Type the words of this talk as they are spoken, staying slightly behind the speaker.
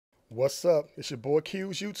What's up? It's your boy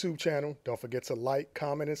Q's YouTube channel. Don't forget to like,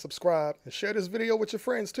 comment, and subscribe, and share this video with your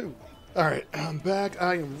friends too. Alright, I'm back.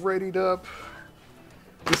 I am readied up.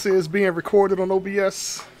 This is being recorded on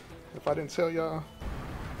OBS. If I didn't tell y'all.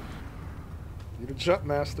 You the jump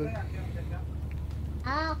master.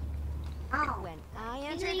 When I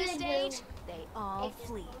enter the stage, they all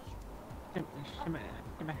flee. Shimmy.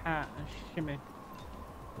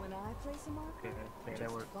 When I place a marker, Okay, just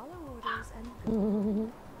that works. follow orders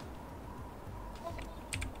and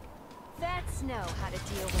vets know how to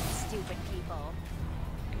deal with stupid people.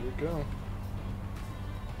 Here we go.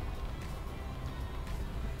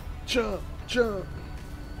 Jump, jump.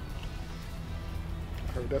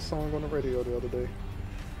 I heard that song on the radio the other day.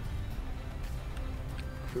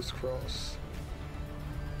 Crisscross.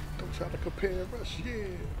 Don't try to compare us, yeah.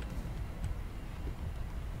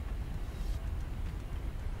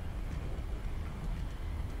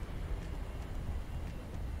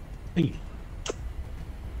 Hey.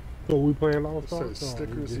 So we playing Lost It says Ark?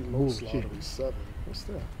 stickers emotes Bullshit. lottery 7. What's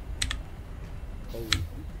that? Oh,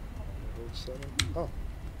 7. Oh.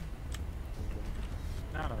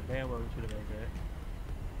 I don't know, damn well we should have made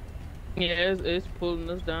that. Yeah, it's pulling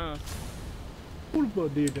us down. Who the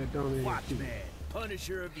fuck did that down there? Watchman,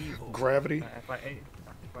 Punisher of Evil. Gravity. If I ate,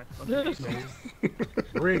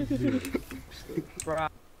 Rick did.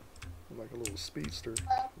 Right. Like a little speedster.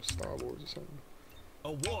 Star Wars or something.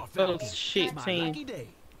 A war Oh falcon. shit, My team. lucky day.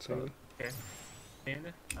 Team. Okay.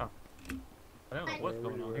 And, oh. I don't know what's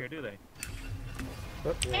going on here, do they?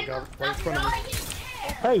 Oh, yeah, got right in front of me.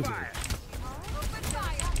 Hey,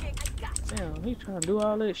 Damn, he trying to do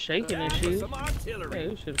all that shaking and shit. Some artillery. Hey,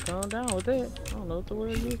 you should have calmed down with that. I don't know what the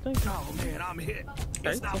word you was thinking. Oh man, I'm hit.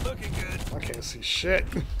 It's not looking good. I can't see shit.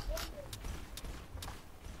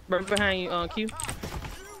 Right behind you, Q.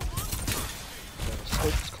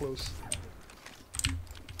 Scope's close.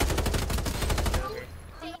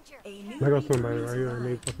 I got somebody right here and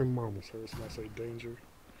they fucking mama. So somebody say danger.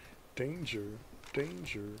 Danger.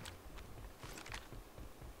 Danger.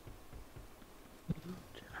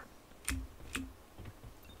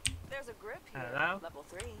 There's a grip here. Hello? Level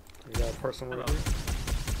 3. We got a person right here.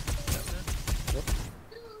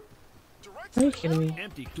 Are you kidding me?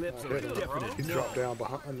 Empty clips I are a hit him. definite He no. dropped down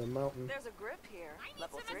behind the mountain. There's a grip here.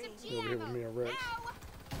 Level 3. He over here with me and Rex.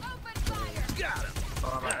 Got him.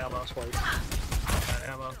 Oh, I'm out ammo. Twice. Out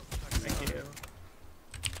ammo. Thank you.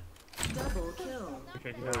 Double kill.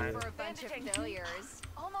 Appreciate you Yeah, guys. yeah. For a bunch of failures.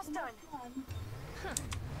 Almost done.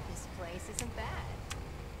 This place isn't bad.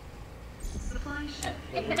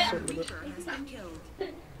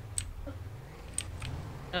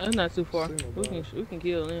 Yeah, It's not too far. See We nobody. can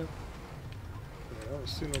kill him. I don't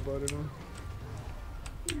see nobody though.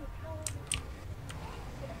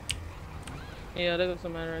 Yeah, there goes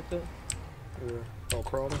somebody right there. Yeah. Oh,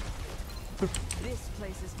 crawling. This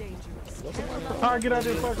place is dangerous. How I get out of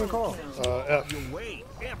this fucking car? F. Your way.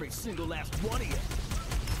 Every single last one of you. This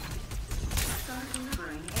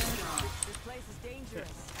place is dangerous.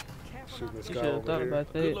 Careful Shooting not this to You guy should have over thought here.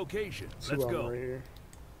 about Good that. location. Two Let's of them go. right here.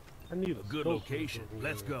 I need A good location.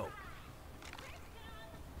 Let's go.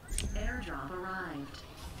 Airdrop arrived.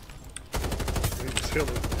 He was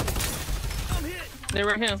healing. I'm hit. They're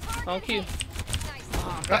right here on Q. Oh,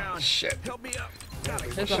 Ah, down. shit. Help me up.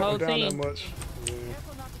 There's Shut a whole him down that team. much. Yeah.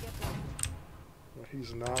 Careful not to get burned. Well,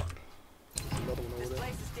 he's not. There's another one over This there.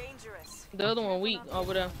 place is dangerous. The other one weak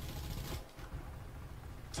over there.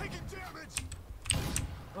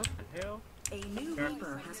 What the hell? A new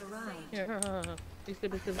Reaper has arrived. Yeah. He's still.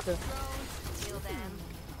 Kill them.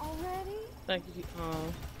 Already? Thank you.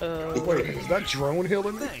 Wait, is that drone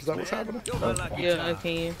healing me? Is Thanks, that what's man. happening? You're my lucky Yeah, I child.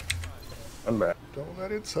 can. I'm back. Don't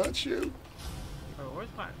let it touch you. Oh, where's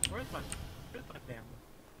my damn?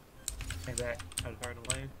 Came back. I was hard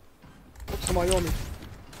to lane. Oh, somebody on me.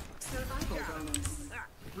 Survival bonus.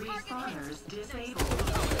 Respawners disabled.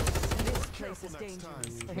 This place is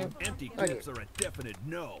dangerous. Empty clips are a definite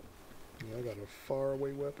no. Yeah, I got a far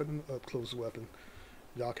away weapon, up close weapon.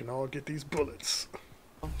 Y'all can all get these bullets.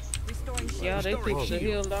 Restoring shield. Yeah, they fixed the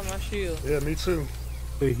heal on my shield. Yeah, me too.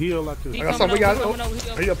 They heal like He this. I got coming something. We got. over, Oh, coming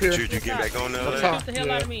over, he up here. Should you get back on Up there? top. Beat the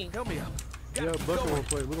hell out of me. Help me up. Yeah, Got Buck going. gonna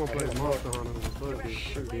play. We're gonna play Hey, Monster Hunter with Buck.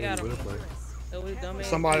 Got Yeah, him. we'll play. That was dumb ass.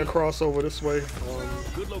 Somebody across over this way.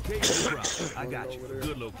 Good location, bro. I got you.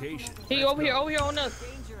 Good location. He over here on us.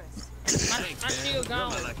 Dangerous. My shield You're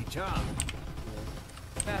gone. my lucky child.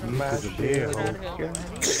 Got him. Match. Get out of here.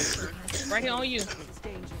 Right here on you. It's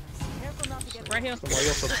dangerous. Careful not to get Right here. Somebody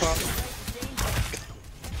else up top.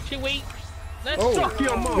 She weak. Let's Oh,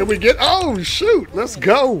 go. did we get? Oh shoot! Let's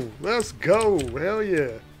go! Let's go! Hell yeah!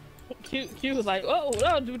 Q was like,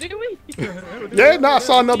 oh, did we? Yeah, no, I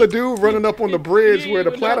saw another dude running up on the bridge You where the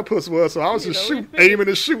even know. platinum was, so I was You just know, shooting, we aiming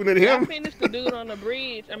and shooting at I him. finished the dude on the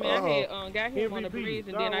bridge. I mean, I had got him on the MVP, bridge,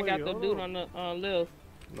 and then I got the Shockwave, dude on the left.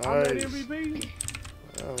 I'm that Nice. MVP.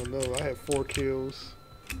 I don't know. I had 4 kills.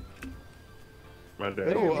 My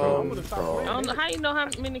dad. Oh, I would've stopped I playing. don't know how you know how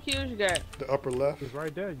many kills you got. The upper left. It's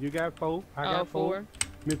right there. You got 4. I Oh, got 4. 4.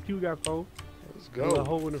 Miss Q got 4. Let's The little go.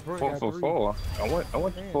 hole in the front 4 got for 3. 4. I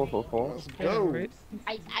went to 4 for 4. Let's go.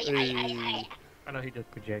 I know he just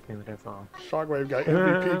projecting, but that's all. Shockwave got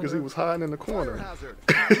MVP because he was hiding in the corner.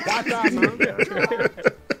 Watch out, man.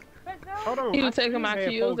 Hold on. He I was taking my had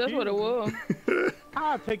kills. 4 That's what it kills. was.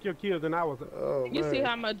 I'll take your kills, and I was. Oh, You see man.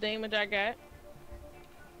 how much damage I got?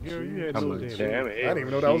 Girl, you had I'm no a damage. damn I didn't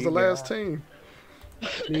even know that was the last team.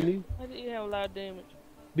 Nene, I did have a lot of damage.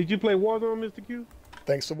 did you play Warzone, Mr. Q?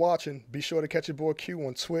 Thanks for watching. Be sure to catch your boy Q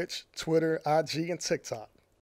on Twitch, Twitter, IG, and TikTok.